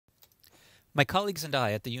My colleagues and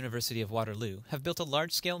I at the University of Waterloo have built a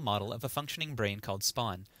large-scale model of a functioning brain called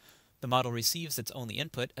Spaun. The model receives its only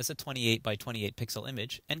input as a 28 by 28 pixel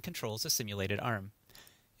image and controls a simulated arm.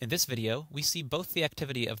 In this video, we see both the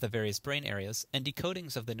activity of the various brain areas and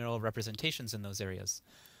decodings of the neural representations in those areas.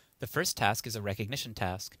 The first task is a recognition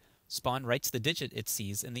task. Spaun writes the digit it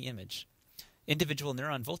sees in the image. Individual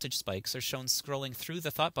neuron voltage spikes are shown scrolling through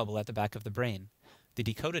the thought bubble at the back of the brain. The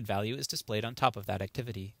decoded value is displayed on top of that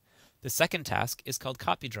activity. The second task is called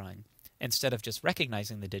copy drawing. Instead of just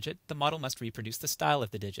recognizing the digit, the model must reproduce the style of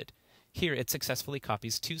the digit. Here it successfully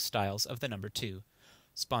copies two styles of the number 2.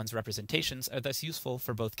 Spaun's representations are thus useful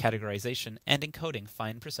for both categorization and encoding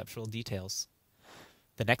fine perceptual details.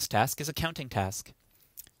 The next task is a counting task.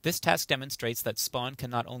 This task demonstrates that Spaun can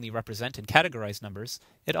not only represent and categorize numbers,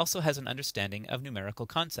 it also has an understanding of numerical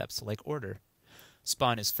concepts like order.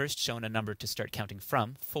 Spaun is first shown a number to start counting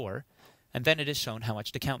from, 4, and then it is shown how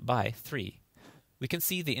much to count by, 3. We can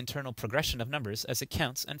see the internal progression of numbers as it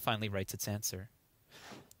counts and finally writes its answer.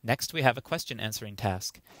 Next, we have a question answering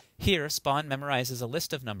task. Here, Spaun memorizes a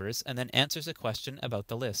list of numbers and then answers a question about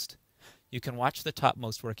the list. You can watch the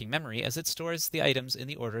topmost working memory as it stores the items in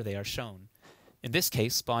the order they are shown. In this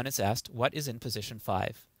case, Spaun is asked what is in position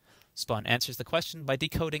 5. Spaun answers the question by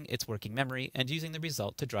decoding its working memory and using the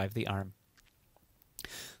result to drive the arm.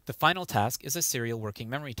 The final task is a serial working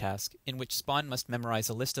memory task, in which Spaun must memorize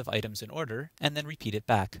a list of items in order and then repeat it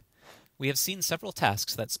back. We have seen several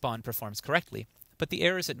tasks that Spaun performs correctly, but the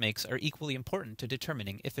errors it makes are equally important to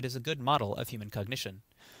determining if it is a good model of human cognition.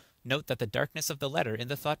 Note that the darkness of the letter in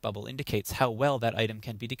the thought bubble indicates how well that item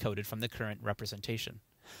can be decoded from the current representation.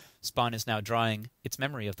 Spaun is now drawing its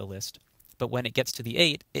memory of the list, but when it gets to the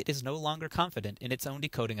 8, it is no longer confident in its own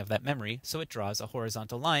decoding of that memory, so it draws a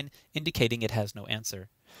horizontal line indicating it has no answer.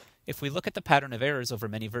 If we look at the pattern of errors over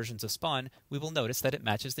many versions of Spaun, we will notice that it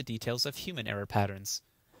matches the details of human error patterns.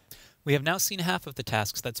 We have now seen half of the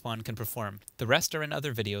tasks that Spaun can perform. The rest are in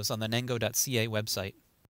other videos on the nango.ca website.